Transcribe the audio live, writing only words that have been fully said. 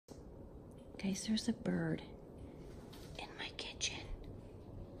Guys, there's a bird in my kitchen.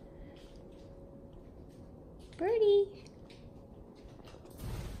 Birdie.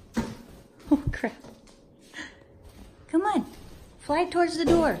 Oh, crap. Come on. Fly towards the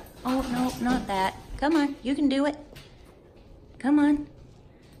door. Oh, no, not that. Come on. You can do it. Come on.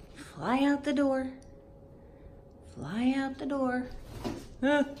 Fly out the door. Fly out the door.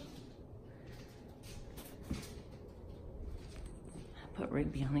 Ah. Put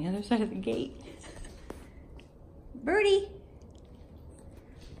Rigby on the other side of the gate. Birdie.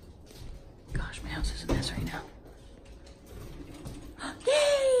 Gosh, my house is a mess right now.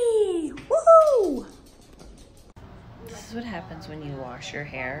 Yay! Woohoo! This is what happens when you wash your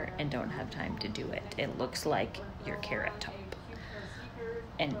hair and don't have time to do it. It looks like your carrot top.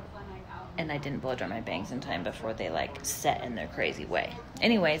 And I didn't blow dry my bangs in time before they like set in their crazy way.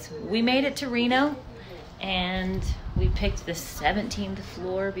 Anyways, we made it to Reno and we picked the 17th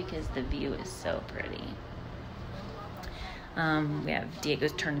floor because the view is so pretty. We have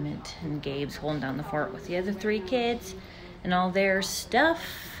Diego's tournament and Gabe's holding down the fort with the other 3 kids and all their stuff.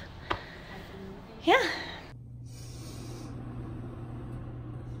 Yeah.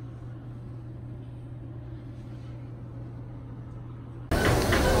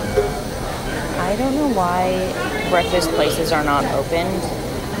 I don't know why breakfast places are not opened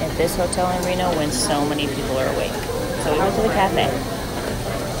at this hotel in Reno when so many people are awake. So we went to the cafe.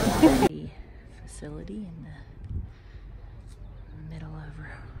 The facility in the middle of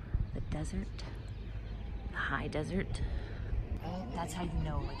the desert, the high desert. That's how you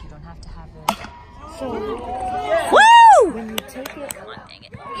know, like you don't have to have it. So, woo! When you take it, come on, dang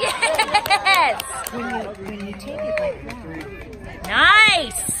it. Yes! When you take it like that.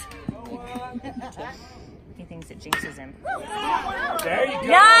 Nice! He thinks it jinxes him. There you go.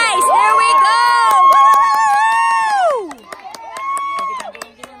 Nice! There we go! Woo!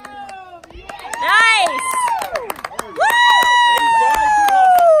 Nice!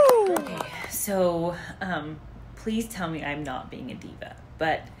 Woo! Okay, so please tell me I'm not being a diva,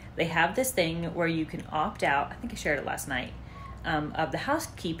 but they have this thing where you can opt out. I think I shared it last night. Of the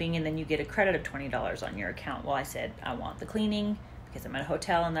housekeeping, and then you get a credit of $20 on your account. Well, I said I want the cleaning because I'm at a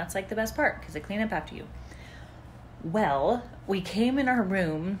hotel, and that's like the best part because they clean up after you. Well, we came in our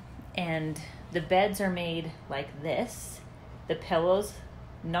room, and the beds are made like this. The pillows,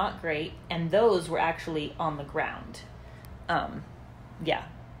 not great, and those were actually on the ground. Yeah,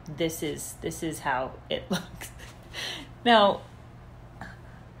 this is how it looks. Now,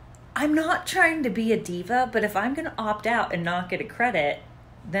 I'm not trying to be a diva, but if I'm gonna opt out and not get a credit,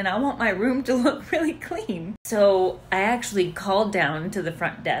 then I want my room to look really clean. So I actually called down to the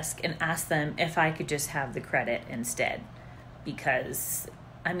front desk and asked them if I could just have the credit instead. Because,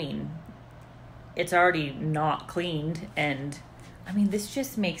 I mean, it's already not cleaned, and I mean, this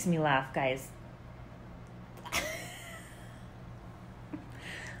just makes me laugh, guys.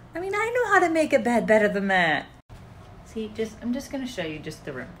 I mean, I know how to make a bed better than that. See, I'm just gonna show you just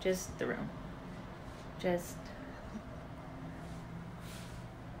the room. Just the room. Just...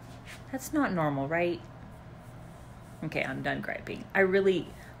 That's not normal, right? Okay, I'm done griping. I really,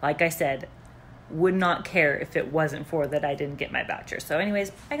 like I said, would not care if it wasn't for that I didn't get my voucher. So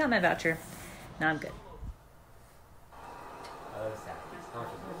anyways, I got my voucher. Now I'm good. I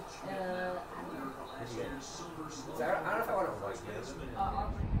don't know if I want to voice this.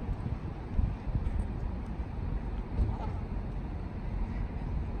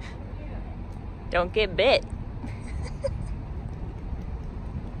 Don't get bit.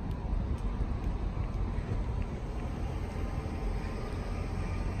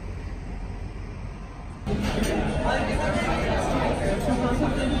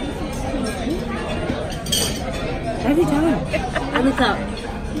 Every time. I look up.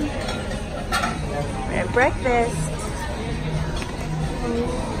 We have breakfast. We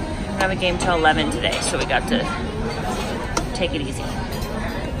have a game till 11 today, so we got to take it easy.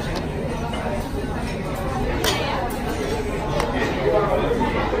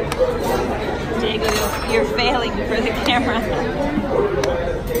 Diego, you're failing for the camera.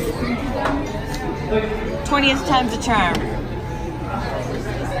 20th time's a charm.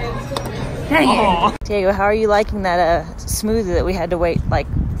 Dang it. Diego, how are you liking that smoothie that we had to wait like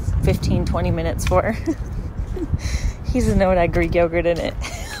 15-20 minutes for? He doesn't know what had Greek yogurt in it,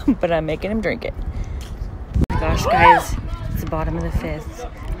 but I'm making him drink it. Oh my gosh, guys, it's the bottom of the 5th.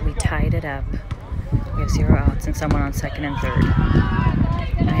 We tied it up. We have 0 outs and someone on 2nd and 3rd.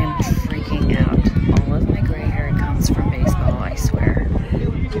 I am freaking out. All of my gray hair comes from baseball, I swear.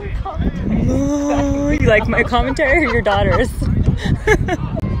 Oh, you like my commentary or your daughter's?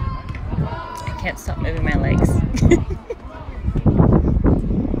 I can't stop moving my legs.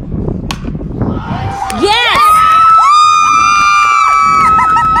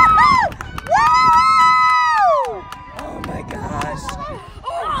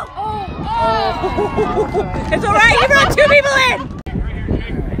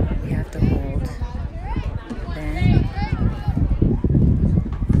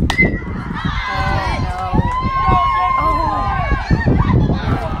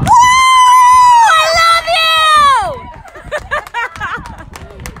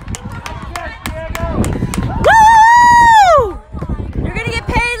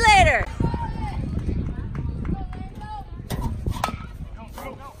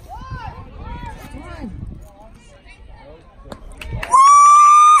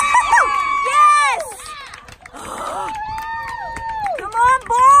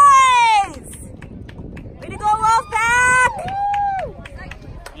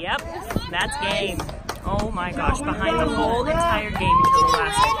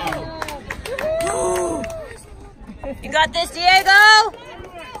 You got this, Diego?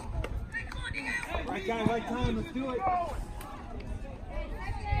 Right guy, right time, let's do it.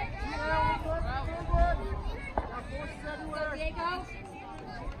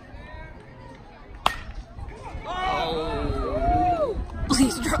 Oh,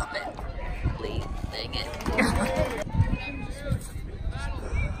 please drop it. Please, dang it.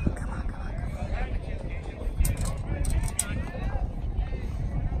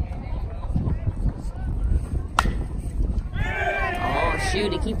 Oh,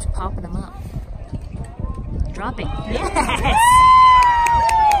 shoot, he keeps popping them up. Dropping. Yes!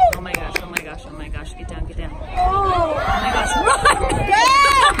 Oh my gosh, oh my gosh, oh my gosh. Get down, get down. Oh my gosh, run! Go!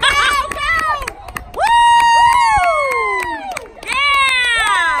 Go! Woo!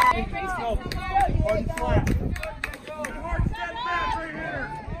 Yeah! Dang it,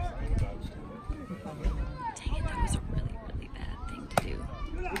 that was a really, really bad thing to do.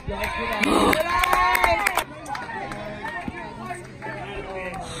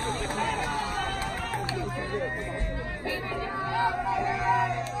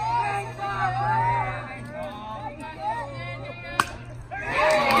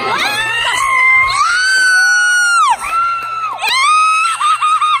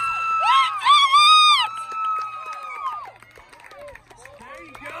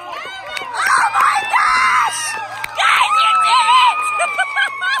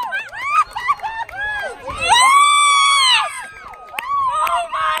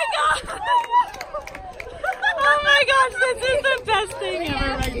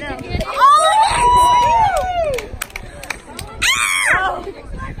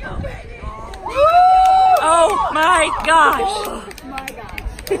 Oh my gosh!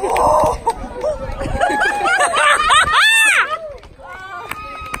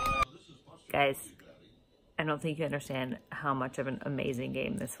 Guys, I don't think you understand how much of an amazing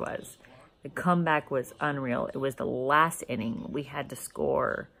game this was. The comeback was unreal. It was the last inning. We had to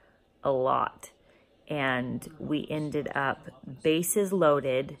score a lot. And we ended up bases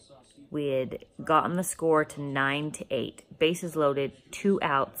loaded. We had gotten the score to 9-8. Bases loaded, 2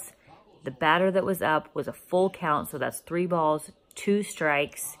 outs. The batter that was up was a full count, so that's 3 balls, 2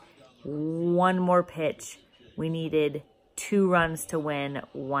 strikes, 1 more pitch. We needed 2 runs to win,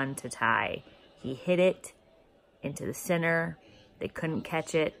 1 to tie. He hit it into the center. They couldn't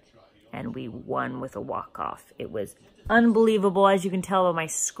catch it, and we won with a walk-off. It was unbelievable, as you can tell by my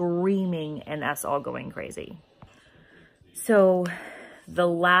screaming and us all going crazy. So the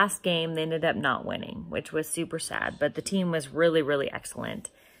last game, they ended up not winning, which was super sad, but the team was really, really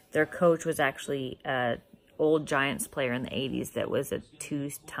excellent. Their coach was actually an old Giants player in the 80s that was a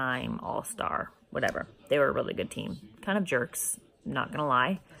 2-time All-Star, whatever. They were a really good team. Kind of jerks, not gonna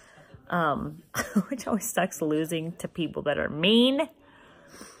lie. Which always sucks, losing to people that are mean.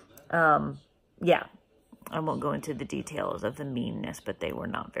 Yeah, I won't go into the details of the meanness, but they were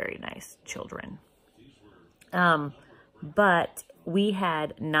not very nice children. But we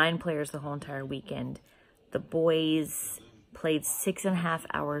had 9 players the whole entire weekend. The boys played 6.5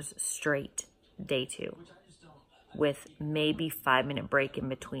 hours straight, day 2, with maybe 5-minute break in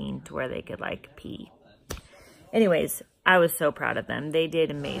between to where they could like pee. Anyways, I was so proud of them. They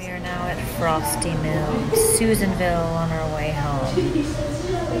did amazing. We are now at Frosty Mill, Susanville, on our way home.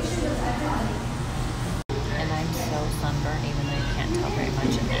 And I'm so sunburned, even though you can't tell very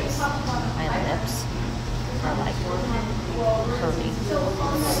much in this. My lips are like hurting so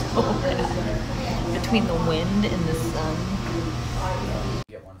bad. Between the wind and the sun.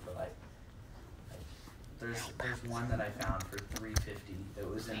 Get one for like there's one that I found for $3.50 that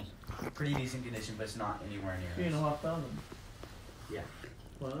was in pretty decent condition, but it's not anywhere near. You know what found them? Yeah.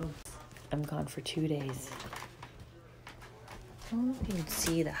 Wow. I'm gone for 2 days. I don't know if you can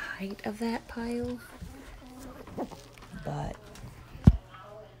see the height of that pile, but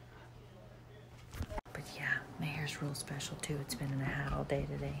yeah, my hair's real special too. It's been in a hat all day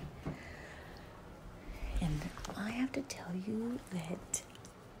today. And I have to tell you that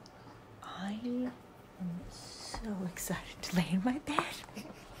I am so excited to lay in my bed.